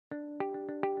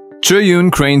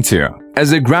Zhiyun Crane 2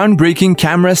 is a groundbreaking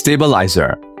camera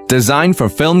stabilizer designed for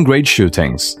film-grade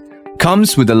shootings.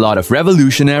 Comes with a lot of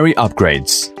revolutionary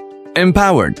upgrades.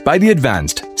 Empowered by the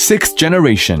advanced 6th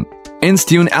generation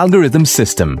Zhiyun algorithm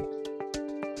system,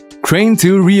 Crane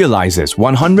 2 realizes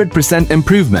 100%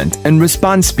 improvement in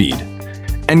response speed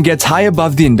and gets high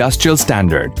above the industrial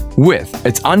standard with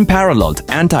its unparalleled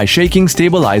anti-shaking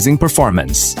stabilizing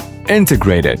performance.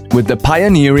 Integrated with the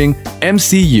pioneering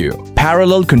MCU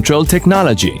parallel control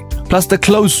technology plus the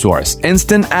closed-source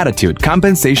instant attitude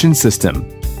compensation system,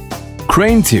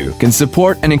 Crane 2 can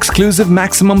support an exclusive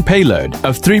maximum payload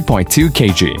of 3.2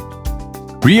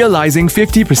 kg. Realizing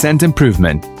 50%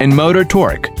 improvement in motor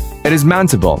torque, it is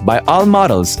mountable by all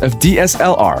models of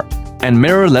DSLR and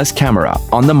mirrorless camera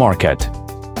on the market.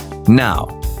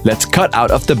 Now, let's cut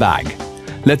out of the bag.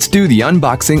 Let's do the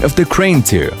unboxing of the Crane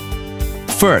 2.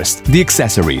 First, the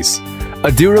accessories.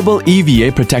 A durable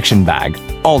EVA protection bag,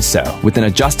 also with an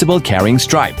adjustable carrying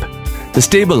stripe. The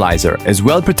stabilizer is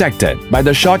well protected by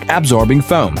the shock-absorbing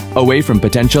foam away from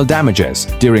potential damages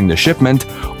during the shipment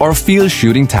or field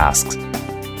shooting tasks.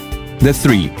 The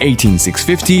three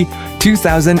 18650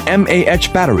 2000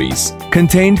 mAh batteries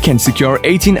contained can secure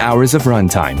 18 hours of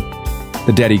runtime.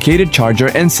 The dedicated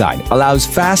charger inside allows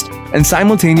fast and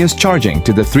simultaneous charging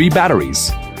to the 3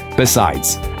 batteries.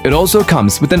 Besides, it also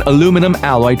comes with an aluminum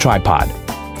alloy tripod,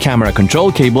 camera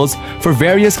control cables for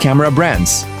various camera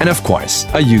brands, and of course,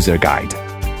 a user guide.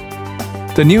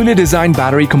 The newly designed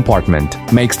battery compartment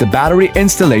makes the battery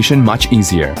installation much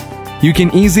easier. You can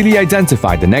easily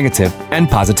identify the negative and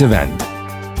positive end.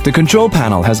 The control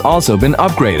panel has also been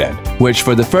upgraded, which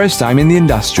for the first time in the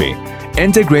industry,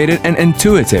 integrated an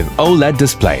intuitive OLED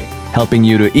display, helping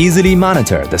you to easily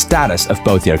monitor the status of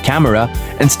both your camera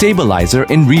and stabilizer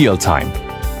in real time.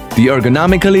 The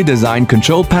ergonomically designed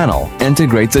control panel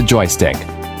integrates a joystick,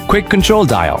 quick control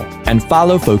dial, and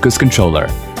follow focus controller,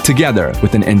 together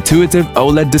with an intuitive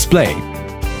OLED display,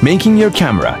 making your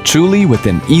camera truly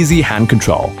within easy hand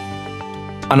control.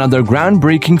 Another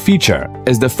groundbreaking feature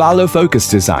is the follow focus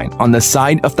design on the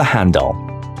side of the handle.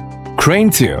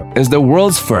 Crane 2 is the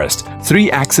world's first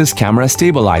 3-axis camera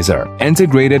stabilizer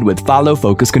integrated with follow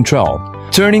focus control.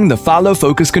 Turning the follow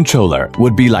focus controller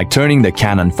would be like turning the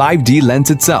Canon 5D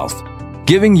lens itself,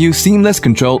 giving you seamless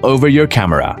control over your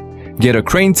camera. Get a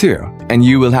Crane 2 and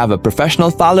you will have a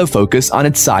professional follow focus on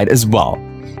its side as well.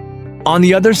 On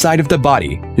the other side of the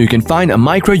body, you can find a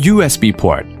micro USB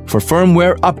port for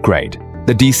firmware upgrade.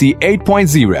 The DC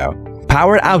 8.0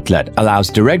 power outlet allows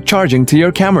direct charging to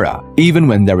your camera even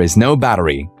when there is no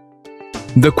battery.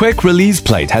 The quick release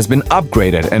plate has been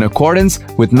upgraded in accordance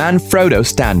with Manfrotto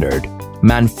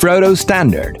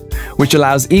standard, which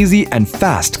allows easy and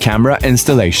fast camera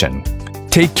installation.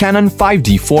 Take Canon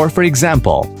 5D4 for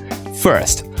example.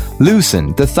 First,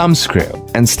 loosen the thumb screw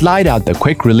and slide out the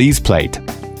quick release plate.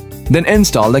 Then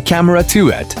install the camera to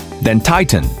it. Then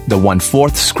tighten the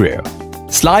 1/4 screw.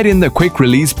 Slide in the quick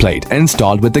release plate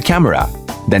installed with the camera.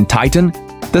 Then tighten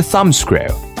the thumb screw.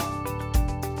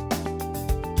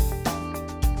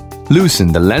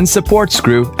 Loosen the lens support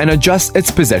screw and adjust its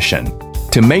position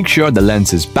to make sure the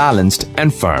lens is balanced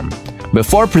and firm.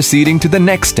 Before proceeding to the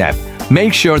next step,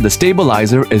 make sure the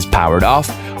stabilizer is powered off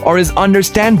or is under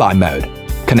standby mode.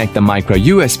 Connect the micro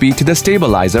USB to the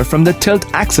stabilizer from the tilt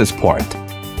access port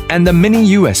and the mini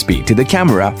USB to the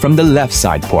camera from the left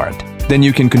side port. Then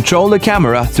you can control the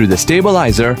camera through the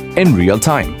stabilizer in real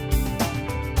time.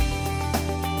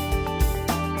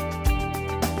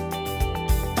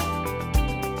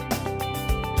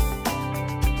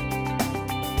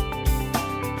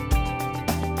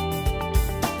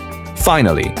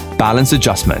 Finally, balance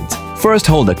adjustment. First,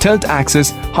 hold the tilt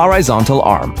axis horizontal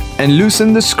arm and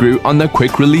loosen the screw on the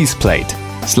quick release plate.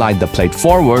 Slide the plate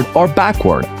forward or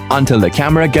backward until the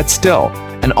camera gets still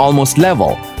and almost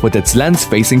level with its lens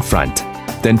facing front.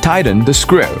 Then tighten the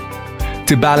screw.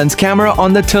 To balance camera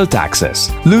on the tilt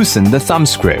axis, loosen the thumb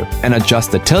screw and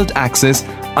adjust the tilt axis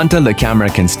until the camera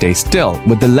can stay still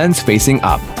with the lens facing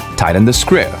up. Tighten the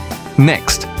screw.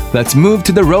 Next, let's move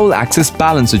to the roll axis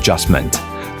balance adjustment.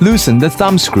 Loosen the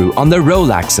thumb screw on the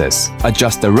roll axis.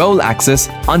 Adjust the roll axis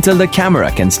until the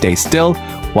camera can stay still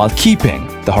while keeping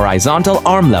the horizontal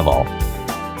arm level.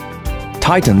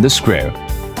 Tighten the screw.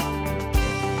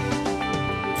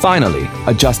 Finally,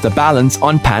 adjust the balance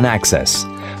on pan axis.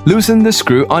 Loosen the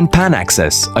screw on pan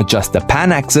axis. Adjust the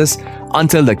pan axis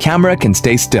until the camera can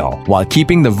stay still while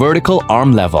keeping the vertical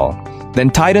arm level.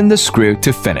 Then tighten the screw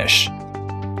to finish.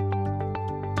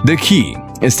 The key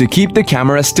is to keep the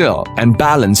camera still and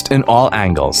balanced in all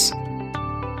angles.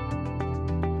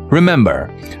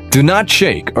 Remember, do not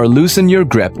shake or loosen your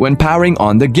grip when powering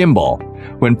on the gimbal.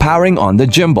 when powering on the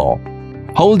gimbal.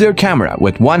 Hold your camera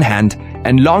with one hand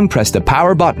and long press the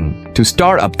power button to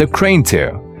start up the Crane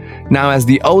 2. Now as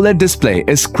the OLED display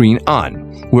is screen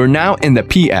on, we're now in the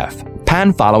PF,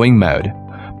 pan following mode.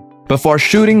 Before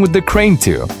shooting with the Crane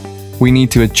 2, we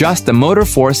need to adjust the motor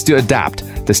force to adapt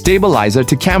the stabilizer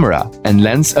to camera and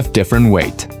lens of different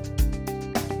weight.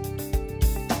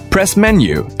 Press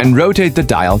menu and rotate the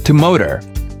dial to motor.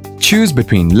 Choose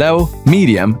between low,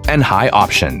 medium, and high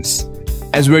options.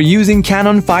 As we're using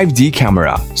Canon 5D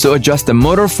camera, so adjust the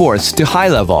motor force to high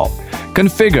level.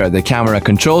 Configure the camera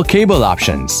control cable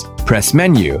options. Press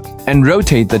menu and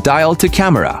rotate the dial to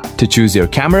camera to choose your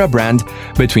camera brand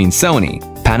between Sony,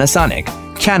 Panasonic,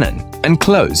 Canon, and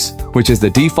close, which is the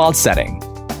default setting.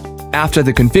 After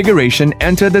the configuration,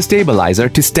 enter the stabilizer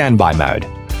to standby mode.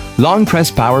 Long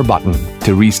press power button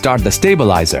to restart the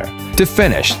stabilizer. To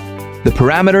finish the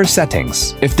parameter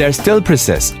settings, if there still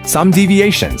persists some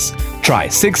deviations, try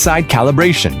 6-side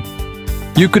calibration.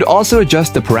 You could also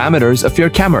adjust the parameters of your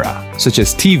camera, such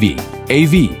as TV,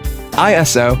 AV,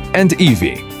 ISO, and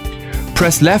EV.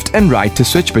 Press left and right to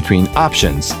switch between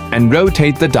options and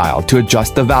rotate the dial to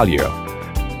adjust the value.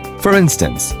 For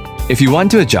instance, if you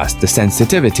want to adjust the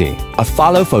sensitivity of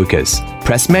follow focus,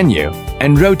 press menu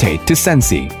and rotate to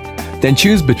Sensi. Then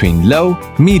choose between low,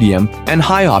 medium, and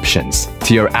high options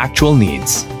to your actual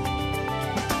needs.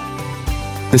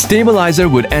 The stabilizer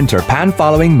would enter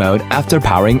pan-following mode after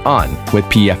powering on, with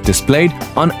PF displayed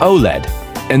on OLED.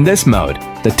 In this mode,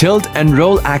 the tilt and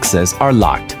roll axes are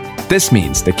locked. This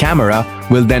means the camera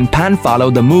will then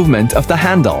pan-follow the movement of the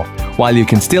handle, while you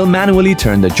can still manually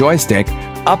turn the joystick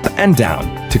up and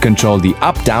down to control the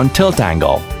up-down tilt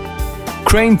angle.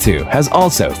 Crane 2 has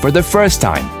also, for the first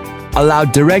time,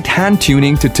 allowed direct hand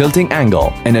tuning to tilting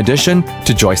angle in addition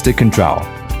to joystick control.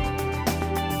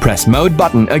 Press mode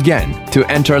button again to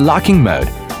enter locking mode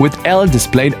with L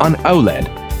displayed on OLED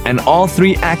and all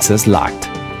 3 axes locked.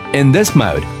 In this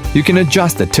mode, you can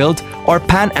adjust the tilt or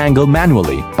pan angle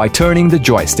manually by turning the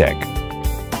joystick.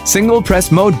 Single press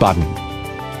mode button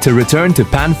to return to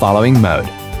pan following mode.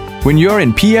 When you're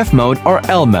in PF mode or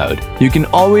L mode, you can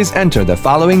always enter the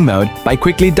following mode by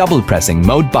quickly double pressing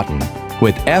mode button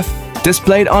with F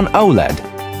displayed on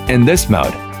OLED. In this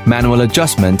mode, manual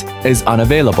adjustment is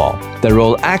unavailable. The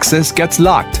roll axis gets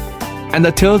locked, and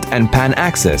the tilt and pan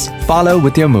axis follow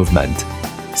with your movement.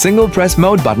 Single press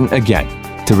mode button again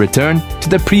to return to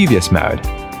the previous mode.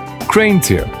 Crane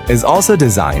 2 is also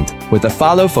designed with a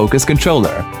follow focus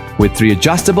controller with 3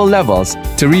 adjustable levels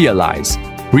to realize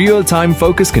real-time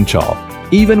focus control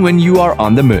even when you are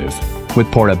on the move,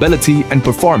 with portability and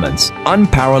performance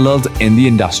unparalleled in the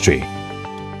industry.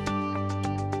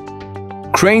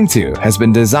 Crane 2 has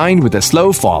been designed with a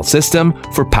slow fall system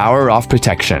for power-off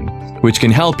protection, which can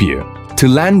help you to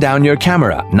land down your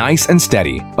camera nice and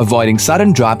steady, avoiding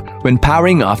sudden drop when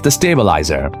powering off the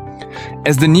stabilizer.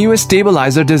 As the newest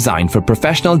stabilizer designed for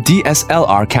professional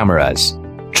DSLR cameras,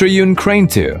 Zhiyun Crane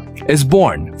 2 is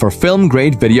born for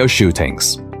film-grade video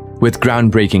shootings. With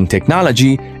groundbreaking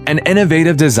technology and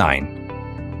innovative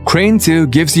design, Crane 2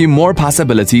 gives you more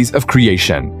possibilities of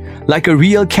creation, like a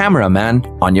real cameraman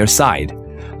on your side.